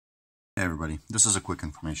Hey everybody, this is a quick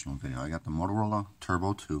informational video. I got the Motorola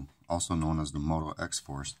Turbo 2, also known as the Moto X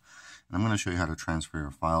Force, and I'm going to show you how to transfer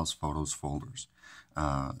your files, photos, folders.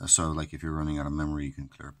 So like if you're running out of memory, you can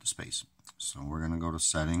clear up the space. So we're going to go to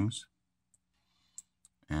Settings,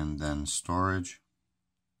 and then Storage.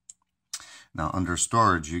 Now under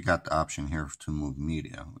Storage, you got the option here to move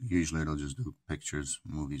media. Usually it'll just do pictures,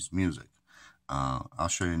 movies, music. I'll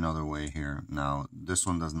show you another way here. Now, this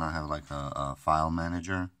one does not have like a file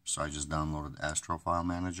manager, so I just downloaded Astro File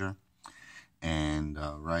Manager. And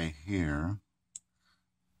right here,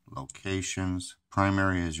 locations,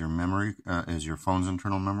 primary is your memory, is your phone's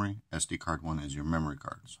internal memory. SD card 1 is your memory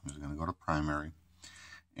card. So I'm just going to go to primary,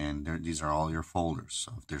 and these are all your folders.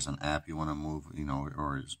 So if there's an app you want to move,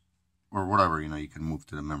 or whatever, you can move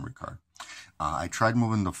to the memory card. I tried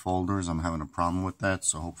moving the folders. I'm having a problem with that,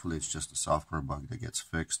 so hopefully it's just a software bug that gets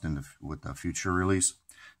fixed with the future release.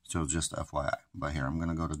 So just FYI. But here, I'm going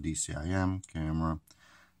to go to DCIM, camera.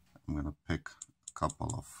 I'm going to pick a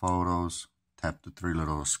couple of photos, tap the three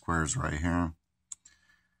little squares right here,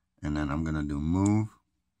 and then I'm going to do move,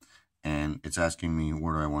 and it's asking me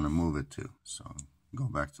where do I want to move it to. So go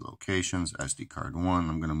back to locations, SD card 1.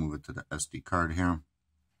 I'm going to move it to the SD card here.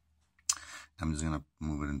 I'm just going to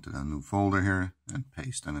move it into the new folder here and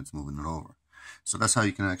paste, and it's moving it over. So that's how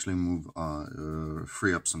you can actually move,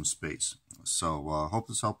 free up some space. So hope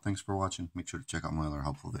this helped. Thanks for watching. Make sure to check out my other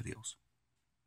helpful videos.